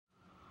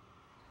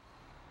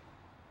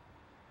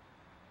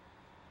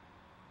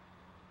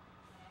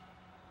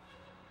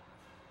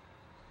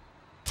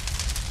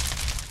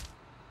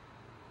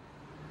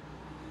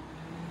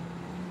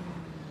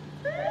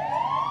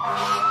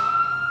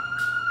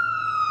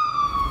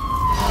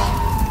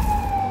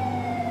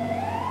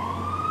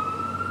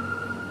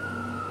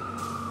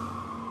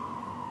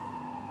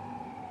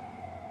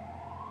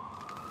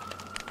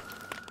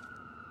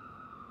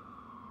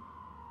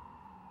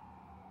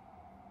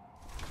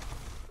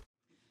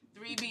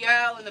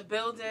BBBL in the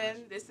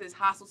building. This is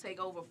Hostile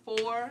Takeover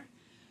 4.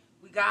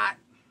 We got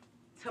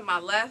to my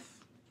left.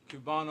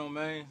 Quban,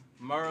 man.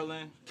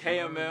 Merlin.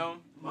 KML.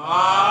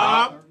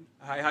 Mob.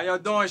 Hi, how y'all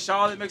doing,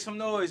 Charlotte? Make some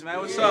noise, man.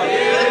 What's up?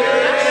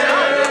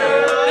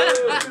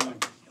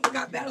 We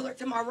got Battle Alert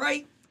to my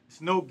right. It's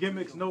no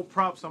gimmicks, no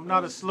props. I'm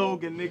not a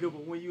slogan, nigga,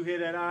 but when you hear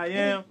that I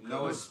am,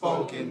 no, it's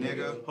spoken,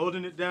 nigga.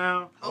 Holding it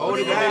down.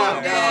 Holding it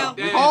down.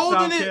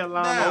 Holding it down.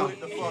 down. Hold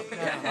it the fuck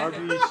down.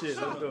 RB shit.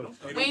 Let's go.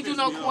 We ain't do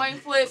no coin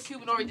flip.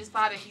 Quban already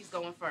decided he's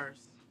going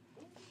first.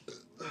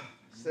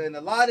 Saying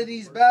a lot of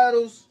these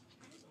battles.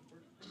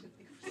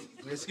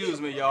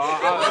 Excuse me, y'all.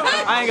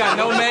 I ain't got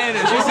no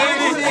manners. You see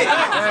me?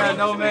 I ain't got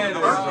no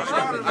manners.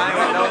 I ain't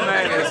got no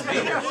manners.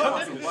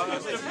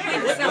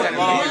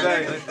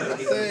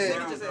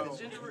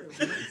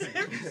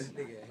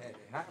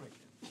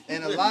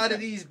 And a lot of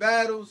these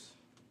battles,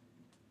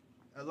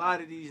 a lot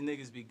of these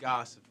niggas be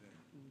gossiping.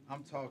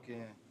 I'm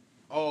talking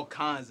all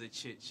kinds of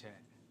chit chat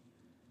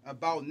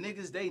about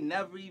niggas they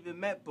never even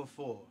met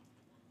before,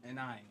 and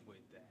I ain't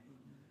with that.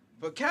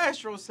 But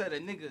Castro said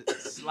a nigga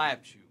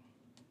slapped you.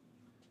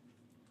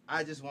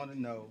 I just want to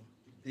know,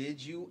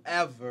 did you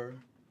ever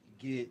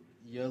get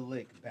your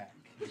lick back?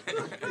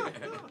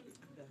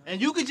 And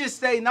you could just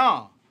say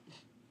nah,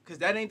 because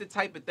that ain't the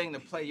type of thing to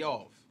play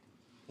off.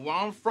 Where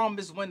I'm from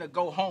is when to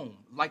go home,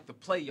 like the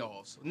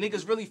playoffs.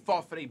 Niggas really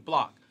fought for they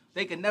block.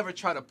 They could never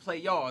try to play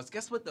yours.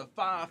 Guess what the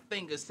 5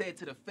 fingers said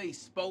to the face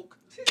spoke?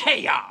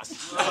 Chaos.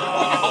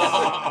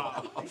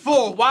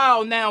 For a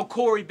while now,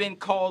 Corey been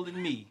calling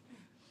me.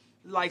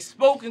 Like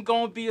Spoken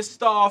gonna be a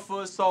star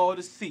for us all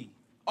to see.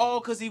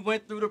 All because he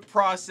went through the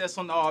process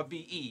on the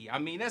RBE. I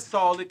mean, that's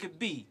all it could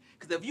be.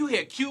 Because if you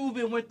hear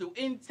Cuban went through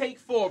intake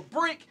for a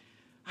brick,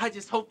 I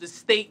just hope the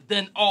state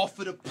done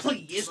offer the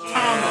plea. It's time to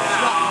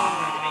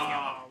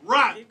slide.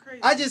 Right.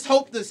 I just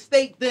hope the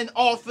state then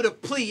offer the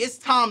plea. It's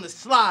time to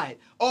slide.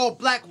 All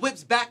black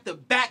whips back to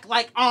back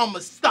like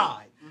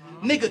Armistead.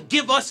 Nigga,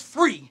 give us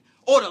free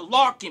or the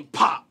Larkin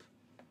pop.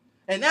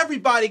 And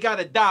everybody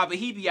gotta die, but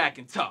he be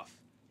acting tough.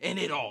 And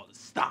it all to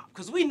stop.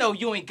 Because we know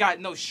you ain't got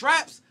no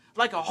straps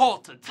like a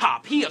halter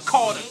top. He'll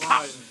call the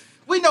cops.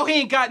 We know he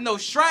ain't got no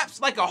straps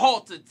like a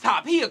halter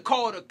top. He'll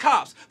call the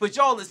cops. But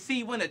y'all will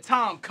see when the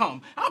time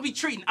come. I'll be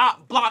treating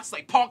op blocks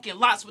like parking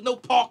lots with no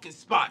parking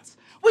spots.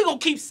 We gonna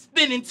keep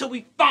spinning till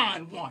we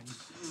find one.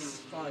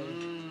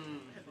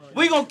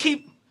 We gonna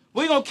keep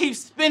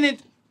spinning.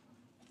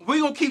 We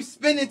gonna keep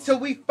spinning till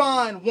we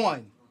find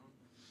one.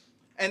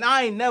 And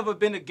I ain't never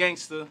been a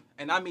gangster,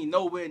 and I mean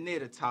nowhere near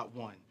the top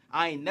one.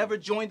 I ain't never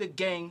joined a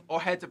gang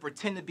or had to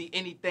pretend to be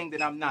anything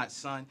that I'm not,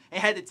 son.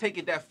 And had to take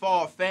it that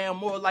far, fam,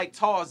 more like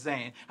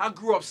Tarzan. I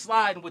grew up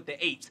sliding with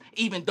the apes,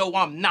 even though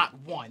I'm not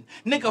one.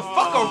 Nigga,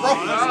 fuck a roll.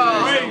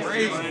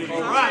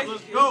 All right,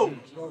 let's go.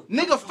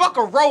 Nigga, fuck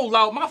a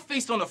rollout. My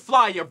face on the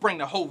flyer, bring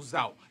the hoes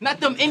out. Not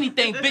them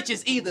anything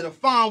bitches either, the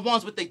fine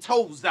ones with their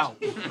toes out.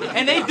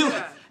 And they do,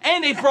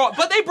 and they brought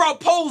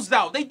poles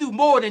out. They do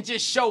more than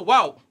just show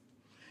out.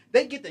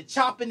 They get the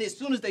chopping as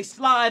soon as they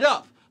slide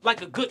up.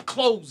 Like a good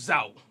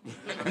closeout.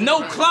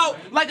 No clout,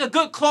 like a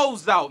good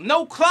closeout.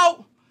 No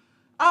clout,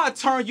 I'll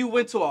turn you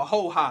into a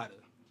hoe hider.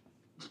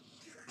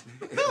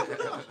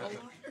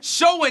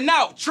 Showing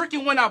out,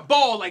 tricking when I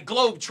ball like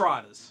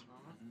Globetrotters.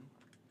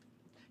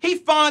 He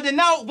finding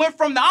out, went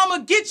from the I'ma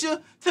get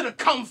you to the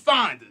come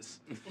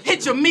finders.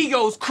 Hit your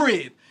Migos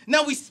crib.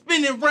 Now we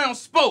spinning round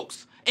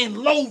spokes and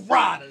low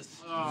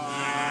riders.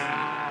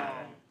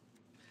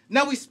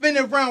 Now we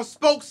spinning round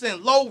spokes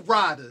and low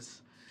riders.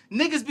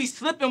 Niggas be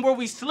slipping where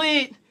we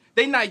slid,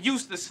 they not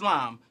used to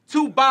slime.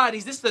 2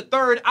 bodies, this the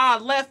 3rd eye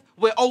left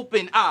with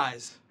open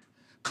eyes.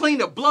 Clean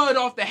the blood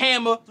off the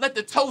hammer, let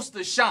the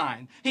toaster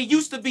shine. He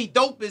used to be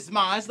dope as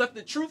mines, left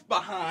the truth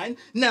behind,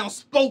 now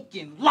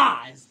spoken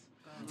lies.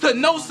 To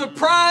no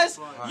surprise,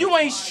 you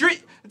ain't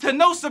shit. To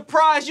no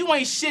surprise, you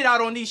ain't shit out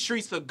on these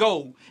streets of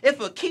gold. If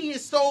a key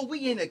is soul,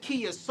 we in a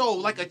key of soul.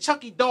 Like a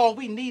Chucky doll,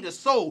 we need a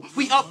soul.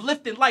 We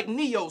uplifting like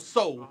Neo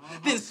soul.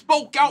 Then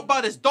spoke out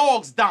about his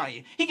dogs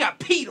dying. He got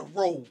Peter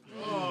roll.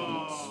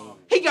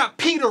 He got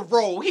Peter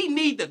roll. He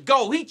need to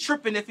go. He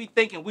tripping if he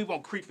thinking we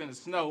won't creep in the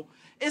snow.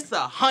 It's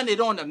 100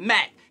 on the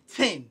Mac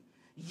 10.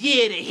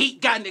 Yeah, the heat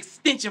got an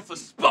extension for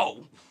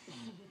Spo.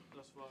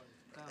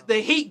 The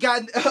heat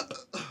got,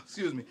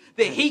 excuse me.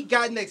 The heat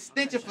got an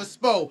extension for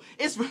Spo.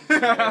 It's, my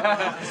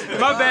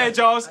bad,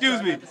 y'all,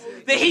 excuse me.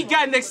 The heat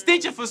got an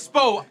extension for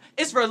Spo.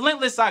 It's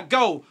relentless I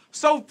go.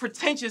 So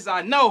pretentious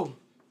I know.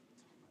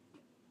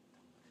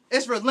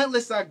 It's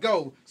relentless I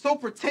go. So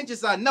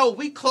pretentious I know.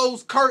 We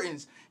close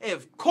curtains.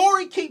 If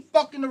Corey keep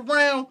fucking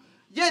around,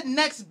 your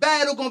next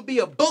battle gonna be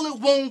a bullet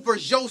wound for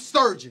Joe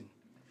Surgeon.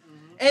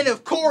 And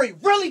if Corey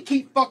really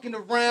keep fucking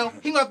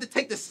around, he gonna have to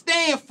take the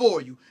stand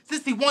for you,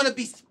 since he wanna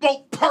be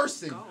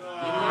spokesperson.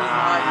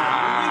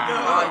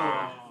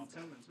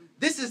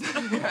 This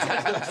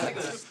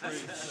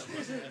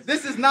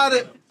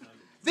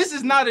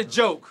is not a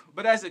joke,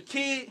 but as a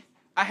kid,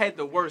 I had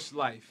the worst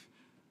life.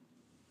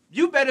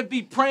 You better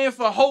be praying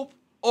for hope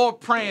or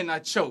praying I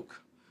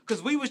choke.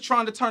 Cause we was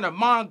trying to turn a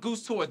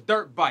mongoose to a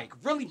dirt bike.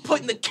 Really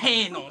putting the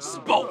can on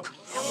spoke.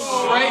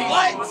 Right?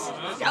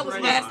 What? That was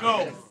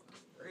nasty.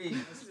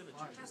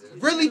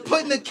 Really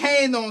putting the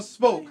can on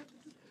spoke.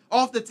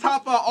 Off the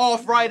top of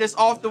off-riders,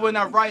 off the when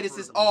I write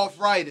it's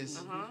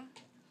off-riders.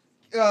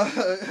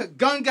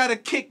 Gun got a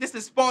kick, this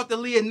is Sparta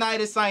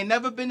Leonidas. I ain't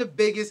never been the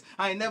biggest,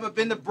 I ain't never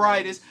been the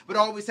brightest, but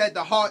always had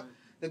the heart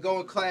to go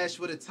and clash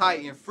with a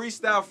titan.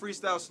 Freestyle,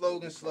 freestyle,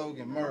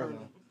 slogan, murder.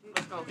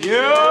 Yeah!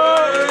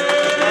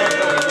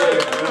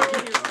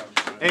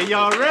 Hey,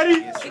 y'all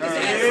ready?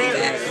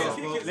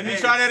 Let me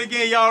try that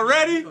again. Y'all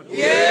ready?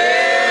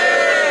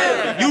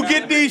 Yeah! You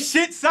get these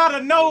shits out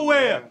of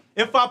nowhere.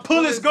 If I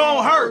pull, it's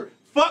gonna hurt.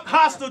 Fuck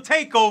hostile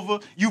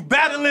takeover. You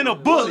battling a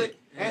bullet.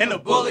 And the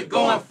bullet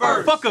going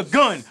first. Fuck a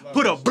gun.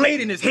 Put a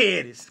blade in his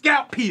head. His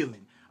scalp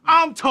peeling.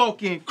 I'm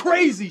talking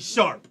crazy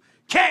sharp.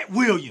 Cat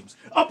Williams.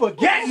 Up a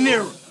gat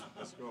near him.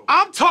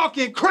 I'm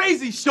talking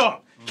crazy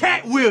sharp.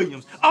 Cat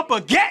Williams. Up a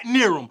gat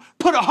near him.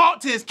 Put a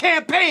halt to his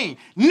campaign.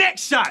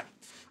 Next shot.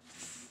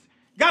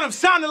 Got him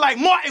sounding like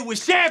Martin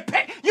with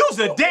champagne. You's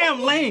a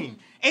damn lame.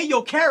 Ain't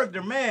your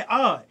character mad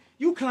odd?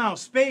 You clown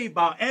spade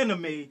about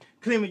anime,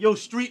 claiming your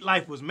street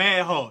life was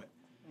mad hard.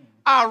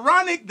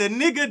 Ironic, the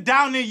nigga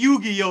down in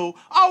Yu-Gi-Oh!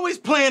 Always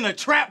playing a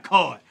trap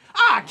card.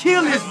 I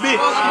kill this bitch.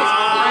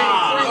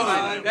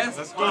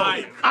 That's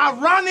fine.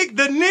 Ironic,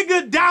 the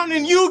nigga down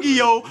in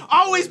Yu-Gi-Oh!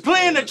 Always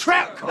playing a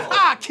trap card.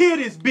 I kill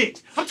this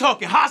bitch. I'm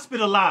talking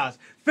hospitalized.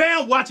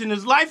 Fam watching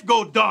his life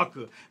go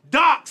darker.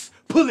 Docs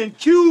pulling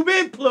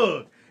Cuban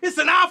plug. It's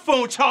an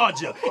iPhone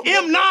charger.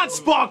 M9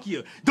 spark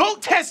you.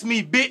 Don't test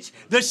me, bitch.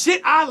 The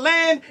shit I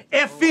land,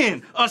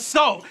 FN,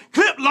 assault.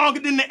 Clip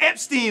longer than the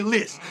Epstein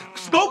list.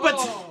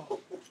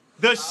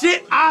 The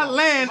shit I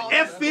land,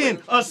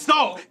 FN,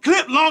 assault.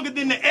 Clip longer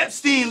than the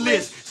Epstein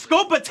list.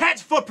 Scope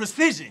attached for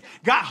precision.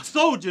 Got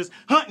soldiers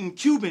hunting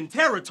Cuban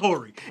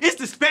territory. It's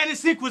the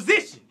Spanish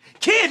Inquisition.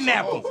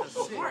 Kidnap them.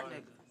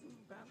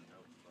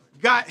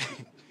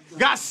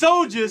 Got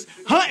soldiers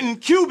hunting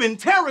Cuban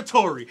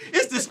territory.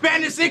 It's the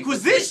Spanish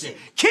Inquisition.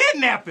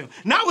 Kidnap him.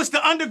 Now it's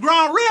the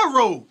Underground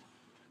Railroad.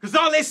 Because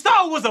all they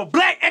saw was a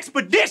black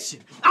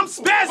expedition. I'm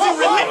spazzing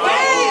relentless.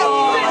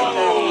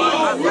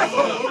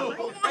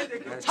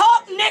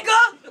 Talk,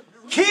 nigga!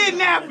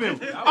 Kidnap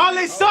him. All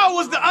they saw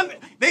was the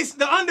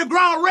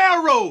Underground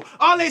Railroad.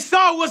 All they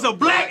saw was a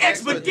black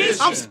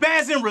expedition. I'm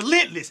spazzing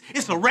relentless.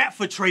 It's a rap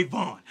for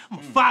Trayvon. I'm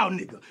a foul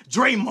nigga.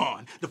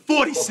 Draymond, the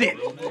 40 Cent.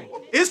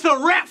 It's a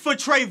rap for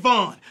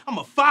Trayvon. I'm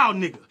a foul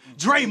nigga.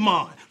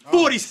 Draymond,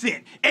 40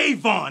 Cent,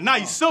 Avon. Now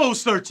you soul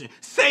searching.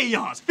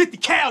 Seance, 50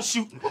 cal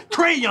shooting.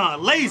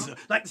 Crayon, laser,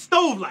 like the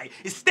stove light.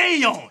 It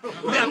stay on.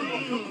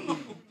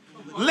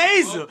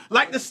 Laser,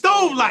 like the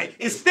stove light,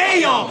 it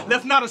stay on.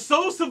 Left not a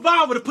soul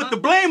survivor to put the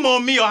blame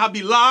on me or I'll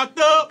be locked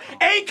up.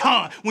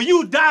 Akon, when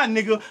you die,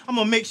 nigga, I'm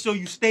gonna make sure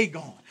you stay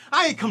gone.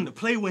 I ain't come to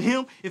play with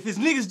him. If his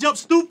niggas jump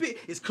stupid,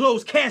 it's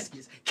closed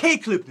caskets,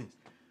 K-clippings.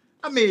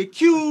 I made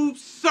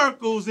cubes,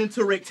 circles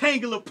into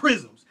rectangular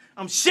prisms.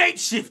 I'm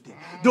shape-shifting,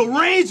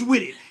 deranged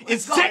with it.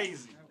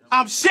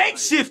 I'm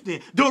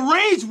shape-shifting,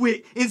 deranged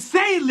with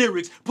insane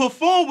lyrics,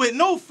 perform with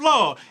no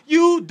flaw.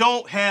 You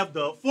don't have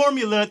the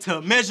formula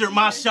to measure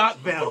my shock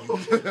value.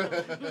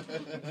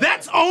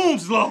 That's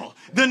Ohm's law.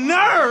 The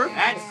nerve.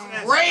 That's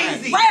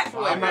crazy.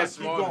 I'm not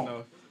smart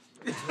enough.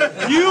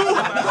 You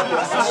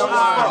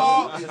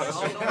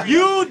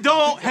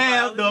don't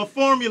have the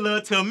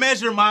formula to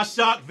measure my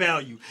shock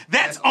value.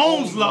 That's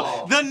Ohm's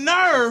law. The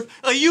nerve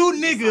of you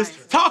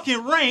niggas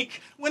talking rank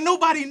when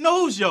nobody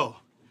knows y'all.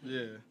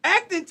 Yeah.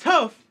 Acting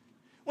tough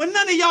when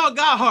none of y'all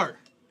got heart.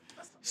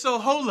 So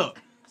hold up.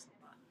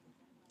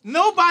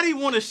 Nobody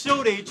want to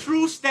show their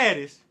true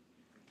status,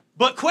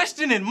 but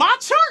questioning my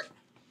chart?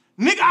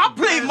 Nigga, I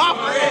played my...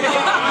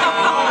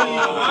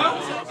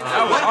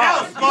 What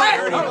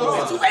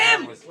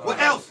else? What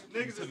else?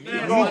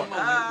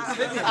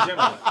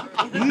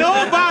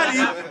 Nobody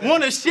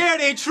want to share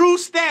their true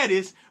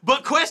status,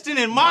 but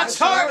questioning my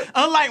chart.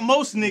 Unlike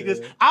most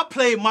niggas, I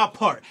played my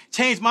part.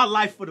 Changed my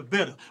life for the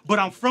better. But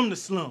I'm from the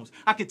slums.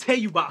 I can tell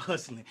you about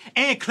hustling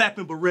and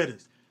clapping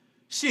Berettas.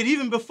 Shit,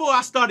 even before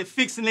I started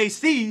fixing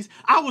ACs,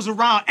 I was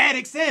around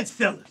addicts and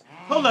sellers.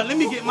 Hold on, let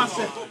me get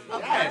myself.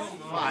 Hey,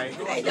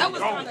 that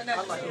was kind of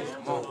nice.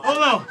 Hold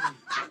on.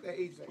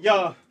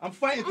 Y'all, I'm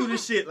fighting through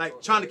this shit, like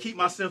trying to keep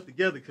myself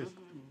together, because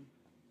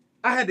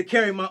I had to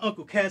carry my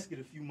uncle's casket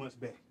a few months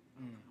back.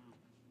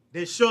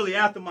 Then shortly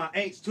after my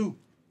aunt's too.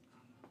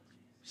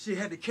 Shit,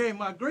 had to carry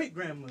my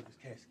great-grandmother's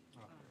casket.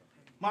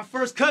 My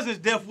first cousin's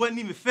death wasn't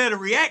even fair to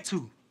react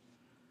to.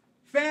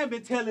 Fam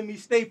been telling me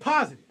stay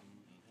positive.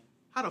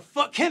 How the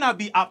fuck can I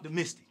be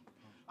optimistic?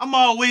 I'm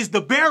always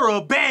the bearer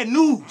of bad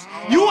news.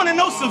 You want to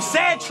know some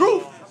sad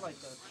truth?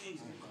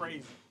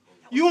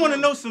 You want to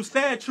know some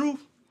sad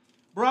truth?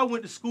 Bro, I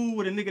went to school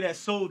with a nigga that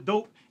sold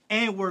dope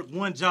and worked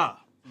one job.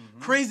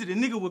 Crazy, the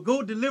nigga would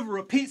go deliver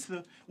a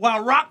pizza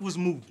while Rock was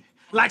moving,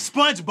 like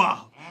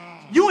SpongeBob.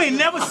 You ain't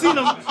never seen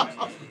him.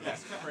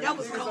 That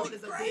was cold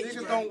as a bitch.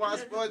 Niggas don't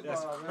watch SpongeBob.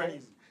 That's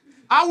crazy.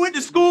 I went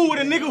to school with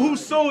a nigga who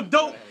sold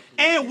dope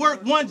and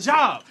worked one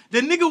job.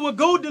 The nigga would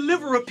go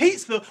deliver a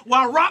pizza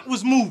while Rock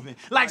was moving.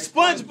 Like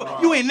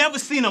SpongeBob. You ain't never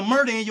seen a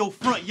murder in your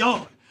front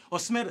yard or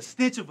smelled a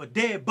stench of a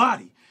dead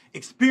body.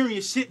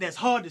 Experience shit that's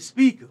hard to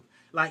speak of.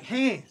 Like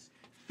hands,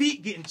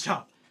 feet getting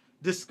chopped,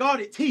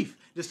 discarded teeth,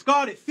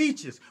 discarded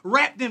features,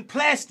 wrapped in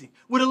plastic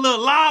with a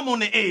little lime on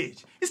the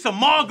edge. It's a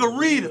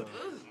margarita.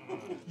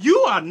 You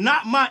are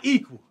not my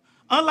equal.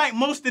 Unlike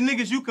most of the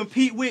niggas you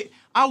compete with,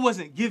 I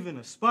wasn't given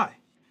a spot.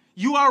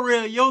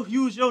 URL,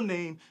 use your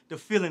name to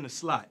fill in the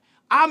slot.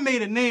 I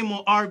made a name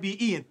on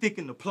RBE and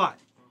thickened the plot.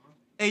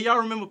 Hey, y'all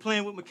remember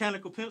playing with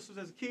mechanical pencils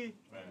as a kid?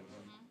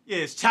 Yeah,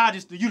 it's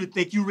childish to you to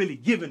think you really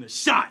giving a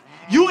shot.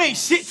 You ain't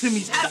shit to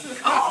me.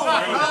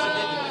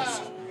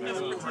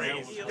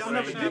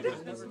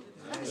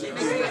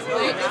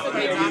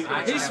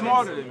 He's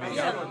smarter than me.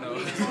 I don't know.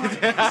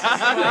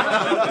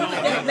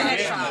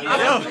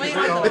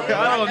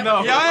 I don't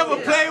know. Y'all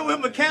ever play with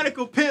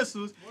mechanical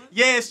pencils?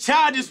 Yeah, it's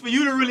childish for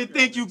you to really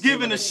think you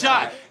giving a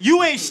shot.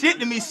 You ain't shit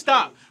to me.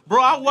 Stop.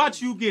 Bro, I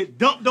watch you get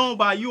dumped on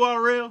by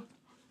URL,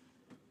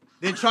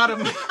 then try to...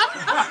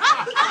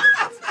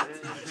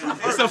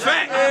 It's a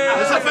fact.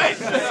 It's a fact.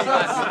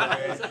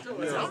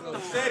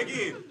 Say it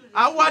again.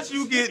 I watch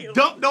you get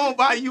dumped on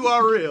by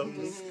URL,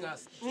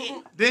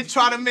 then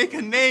try to make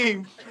a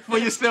name for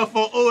yourself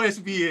on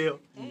OSBL,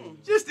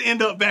 just to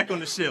end up back on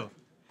the shelf.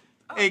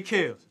 Hey,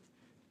 Kels,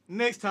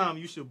 next time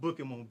you should book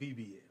him on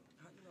BBL.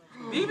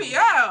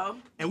 BBL?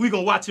 And we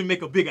gonna watch him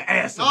make a bigger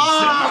ass of himself.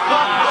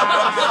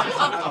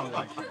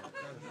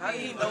 How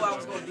did he know I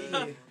was going to be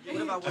here? What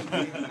if I wasn't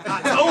here?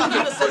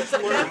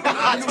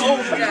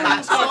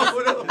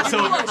 So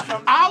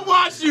I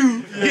watch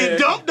you get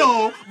dumped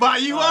on by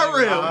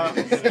URL,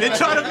 then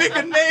try to make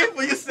a name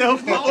for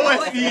yourself on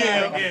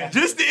OSBL,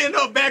 just to end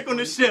up back on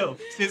the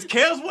shelf. Since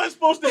Kels wasn't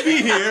supposed to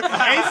be here,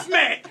 ain't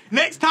smack.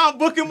 Next time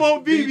book him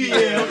on BBL,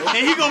 and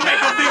he gonna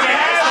make a bigger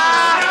ass of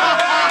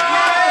himself.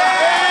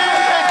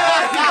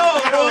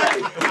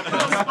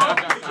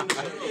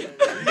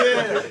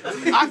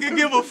 I can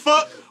give a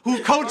fuck who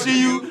coaching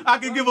you. I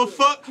can give a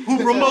fuck who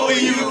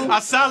promoting you. I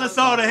silence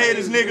all the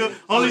haters, nigga.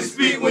 Only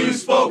speak when you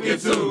spoken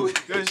to.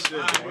 Good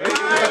shit.